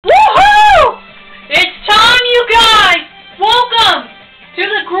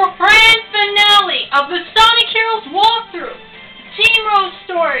grand finale of the Sonic Heroes walkthrough. Team Rose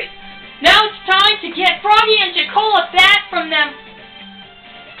story. Now it's time to get Froggy and Jacola back from them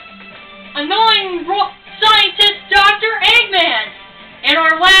annoying scientist Dr. Eggman. And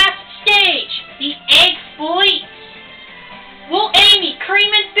our last stage, the Egg Fleets. Will Amy,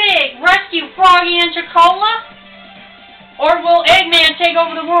 Cream and Big rescue Froggy and Jacola? Or will Eggman take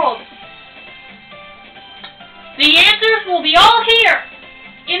over the world? The answers will be all here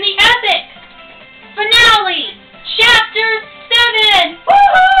in the epic finale, Chapter 7!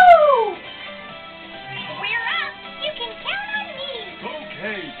 Woohoo! We're up! You can count on me!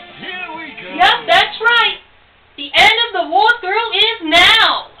 Okay, here we go! Yep, that's right! The end of the walkthrough is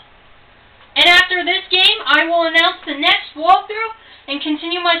now! And after this game, I will announce the next walkthrough and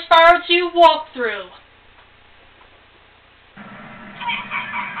continue my Spyro 2 walkthrough.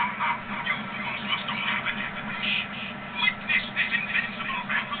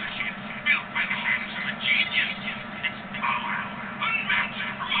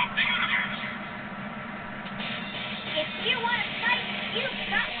 If you want to fight, you've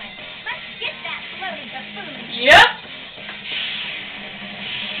got one. Let's get that floating buffoon. Yep!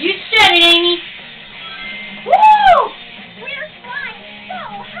 You said it, Amy! Woo! We're flying so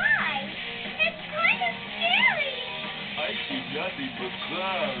high. It's kind of scary. I see nothing but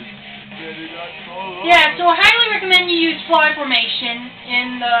clouds. Better not fall off. Yeah, so I highly recommend you use fly formation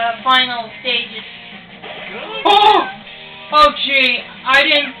in the final stages. Good. Oh! Oh gee, I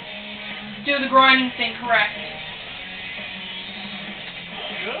didn't do the grinding thing correct.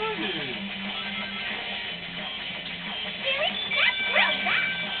 Got it. That's really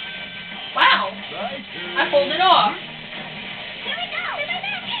fast. Wow, Right here. I pulled it off. Here we go.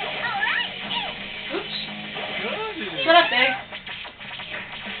 All right. Oops. Got it. Shut up, Big.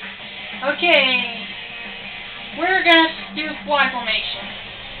 Okay. We're gonna do fly formation.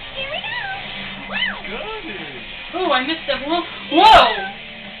 Here we go. Wow. Got it. Ooh, I missed the balloon. Whoa!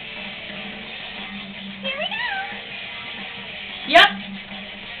 Here we go. Yep.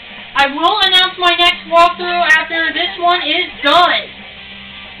 I will announce my next walkthrough after this one is done.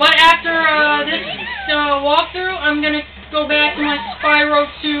 But after this walkthrough, I'm gonna go back to my Spyro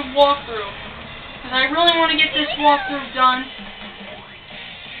 2 walkthrough. Because I really want to get this walkthrough done.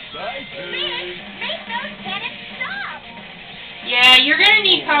 Right here. Make those cannons stop. Yeah, you're gonna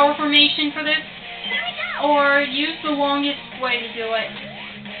need power formation for this. Here we go. Or use the longest way to do it.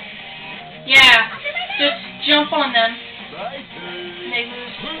 Yeah, just jump on them. Right here. They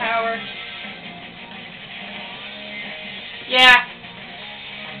lose power. Yeah.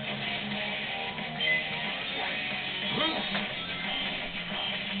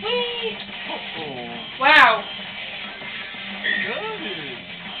 Whee! Oh, Wow. got it.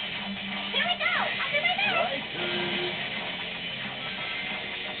 Here we go. Under my nose. Right here.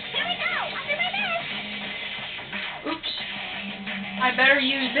 Here we go. Under my nose. Oops. I better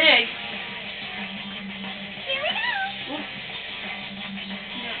use Big. Here we go. Oops.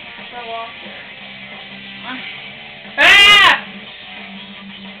 No, fell off there. Ah!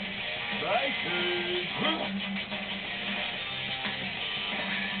 Right here.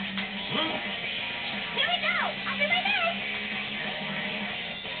 Here we go. Under my nose.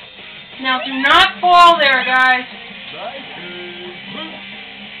 Now do not fall there, guys. Right here.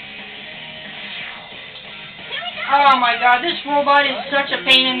 Here we go. Oh my god, this robot is such a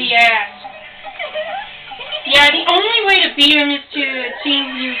pain in the ass. Yeah, the only way to beat him is to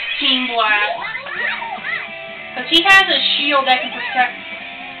use Team Blast. Because he has a shield that can protect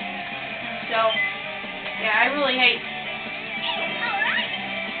himself. Yeah, I really hate.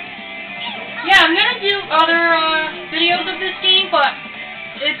 Yeah, I'm gonna do other videos of this game, but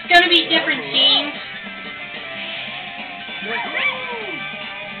it's gonna be different teams.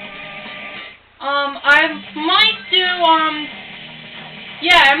 I might do,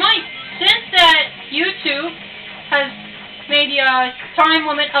 yeah, I might, since that YouTube has made the time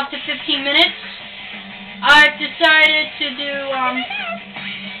limit up to 15 minutes, I've decided to do,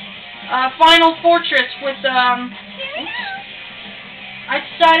 Final Fortress with, I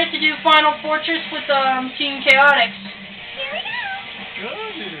decided to do Final Fortress with, Team Chaotix.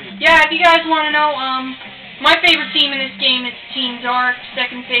 Got it. Yeah, if you guys want to know, my favorite team in this game is Team Dark,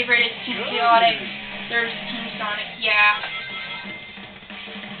 second favorite is Team Chaotix, there's Team Sonic, yeah.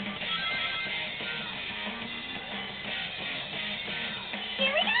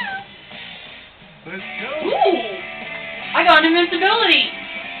 Here we go. Let's go. Ooh! I got invincibility!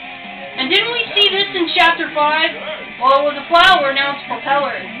 And didn't we see this in Chapter 5? Well, it was a flower, now it's a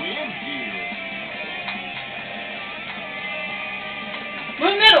propeller. Wind here.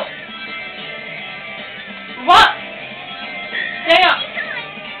 Move middle! Move up! Stay up!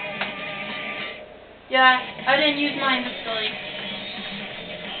 I didn't use my invincibility.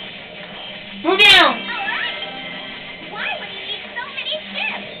 Move down! Alright. Why would he need so many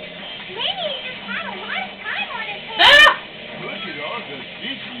ships? Maybe he just had a lot of time on his hands. Ah! Look at all the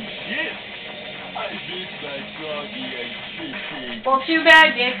fishy ships. I miss my froggy and fishy. Well, too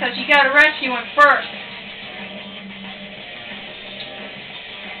bad, Dave, because you gotta rescue him first.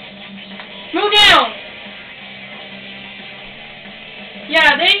 Move down!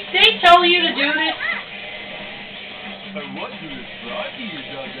 Yeah, they tell you to do this. I wonder if Froggy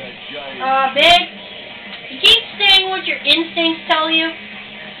is on that giant. Big, you keep saying what your instincts tell you.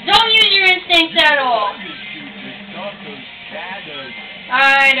 Don't use your instincts at all.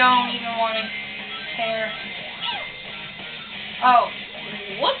 I don't even want to care. Oh,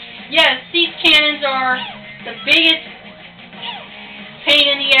 whoops. Yes, these cannons are the biggest pain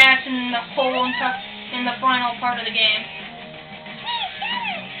in the ass in the whole in the final part of the game.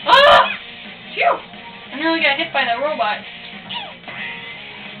 Oh! Phew! I nearly got hit by that robot.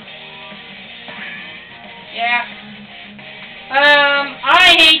 Yeah.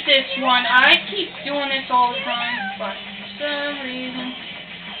 I hate this one. I keep doing this all the time, but for some reason.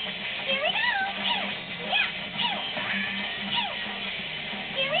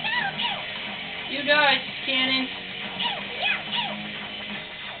 You died, cannon.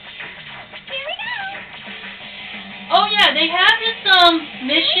 Oh yeah, they have this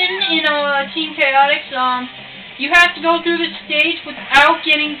mission in Team Chaotix. You have to go through the stage without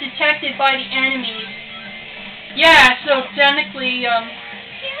getting detected by the enemies. Yeah, so technically, yeah.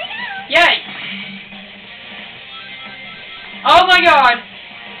 Oh my god.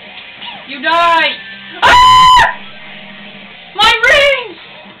 You died. Ah! My rings!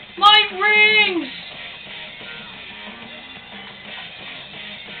 My rings!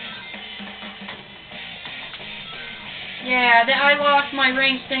 Yeah, I lost my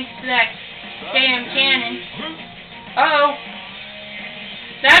rings thanks to that damn cannon. Uh-oh.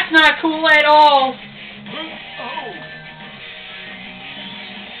 That's not cool at all.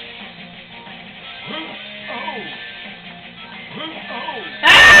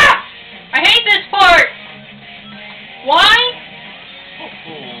 Ah! I hate this part! Why?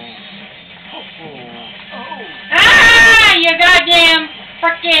 Ah! You goddamn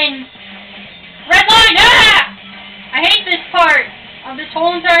frickin' red line! Ah! I hate this part of this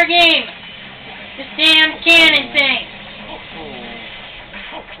whole entire game. This damn cannon thing.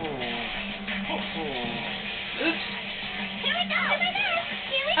 Oops.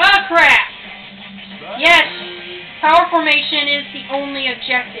 Oh crap! Yes, power formation is the only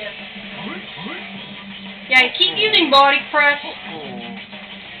objective. Yeah, you keep using body press.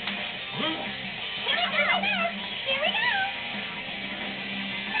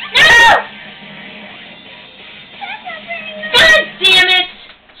 No! God damn it!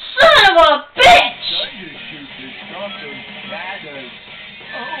 Son of a bitch!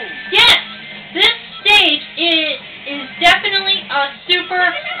 Yes, this stage is definitely a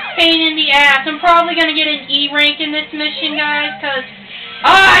super pain in the ass. I'm probably gonna get an E rank in this mission, guys, because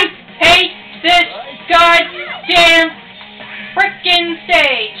I hate this goddamn frickin'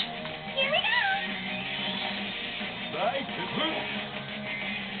 stage.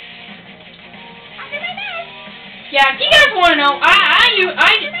 Yeah, if you guys want to know,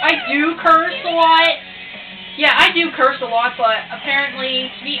 I do curse a lot. Yeah, I do curse a lot, but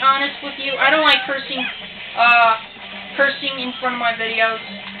apparently, to be honest with you, I don't like cursing in front of my videos.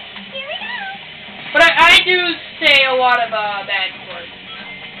 But I do say a lot of bad words.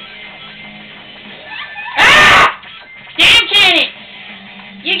 Ah! Damn cannon!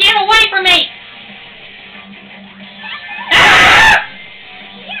 You get away from me! Ah!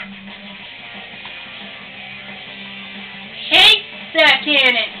 Hate that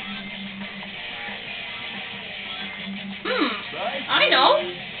cannon! I know.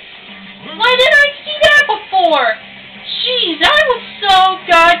 Why didn't I see that before? Jeez, I was so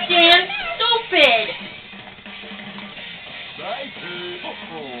goddamn stupid.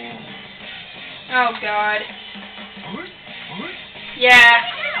 Oh god. Yeah.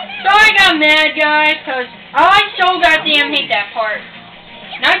 Sorry I got mad, guys, because I so goddamn hate that part.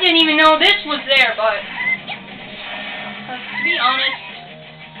 And I didn't even know this was there, but to be honest,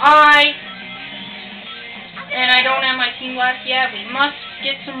 I don't have my team left yet. We must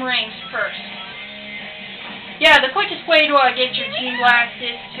get some rings first. Yeah, the quickest way to get your team blast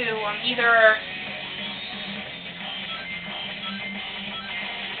is to either...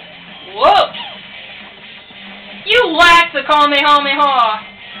 Whoa! You lack the Kamehameha!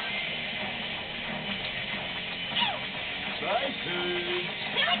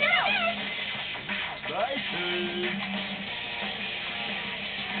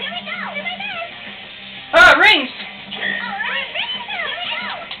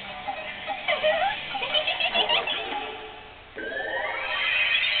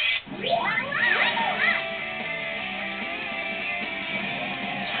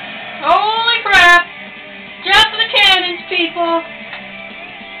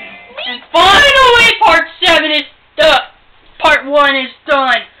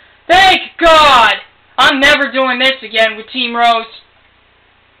 doing this again with Team Rose.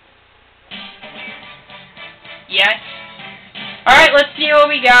 Yes. Alright, let's see what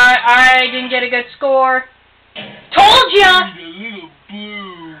we got. I didn't get a good score. Told ya! Need a little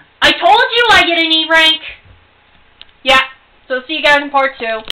blue. I told you I get an E rank. Yeah. So see you guys in part 2.